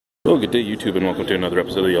Hello, good day YouTube, and welcome to another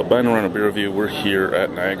episode of the Albino Rhino beer review. We're here at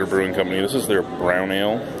Niagara Brewing Company. This is their brown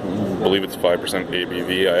ale. I believe it's 5%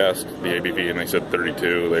 ABV. I asked the ABV and they said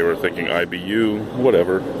 32. They were thinking IBU,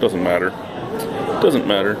 whatever. Doesn't matter. Doesn't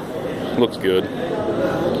matter. Looks good.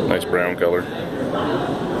 Nice brown color.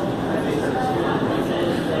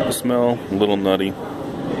 The smell, a little nutty.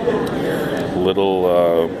 Little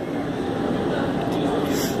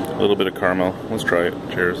bit of caramel. Let's try it.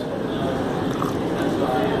 Cheers.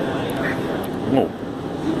 Oh,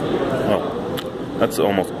 that's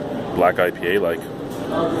almost black IPA like.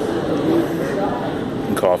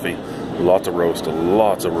 And coffee, lots of roast,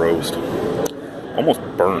 almost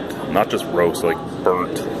burnt, not just roast, like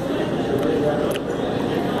burnt.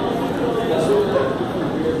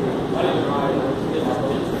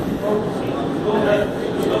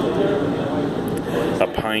 A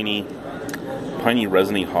piney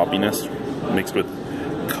resiny hoppiness mixed with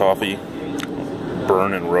coffee,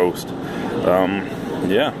 burn and roast.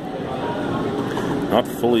 Yeah, not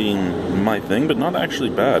fully my thing, but not actually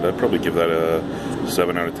bad. I'd probably give that a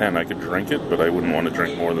 7 out of 10. I could drink it, but I wouldn't want to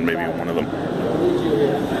drink more than maybe one of them.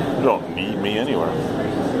 You don't need me anywhere.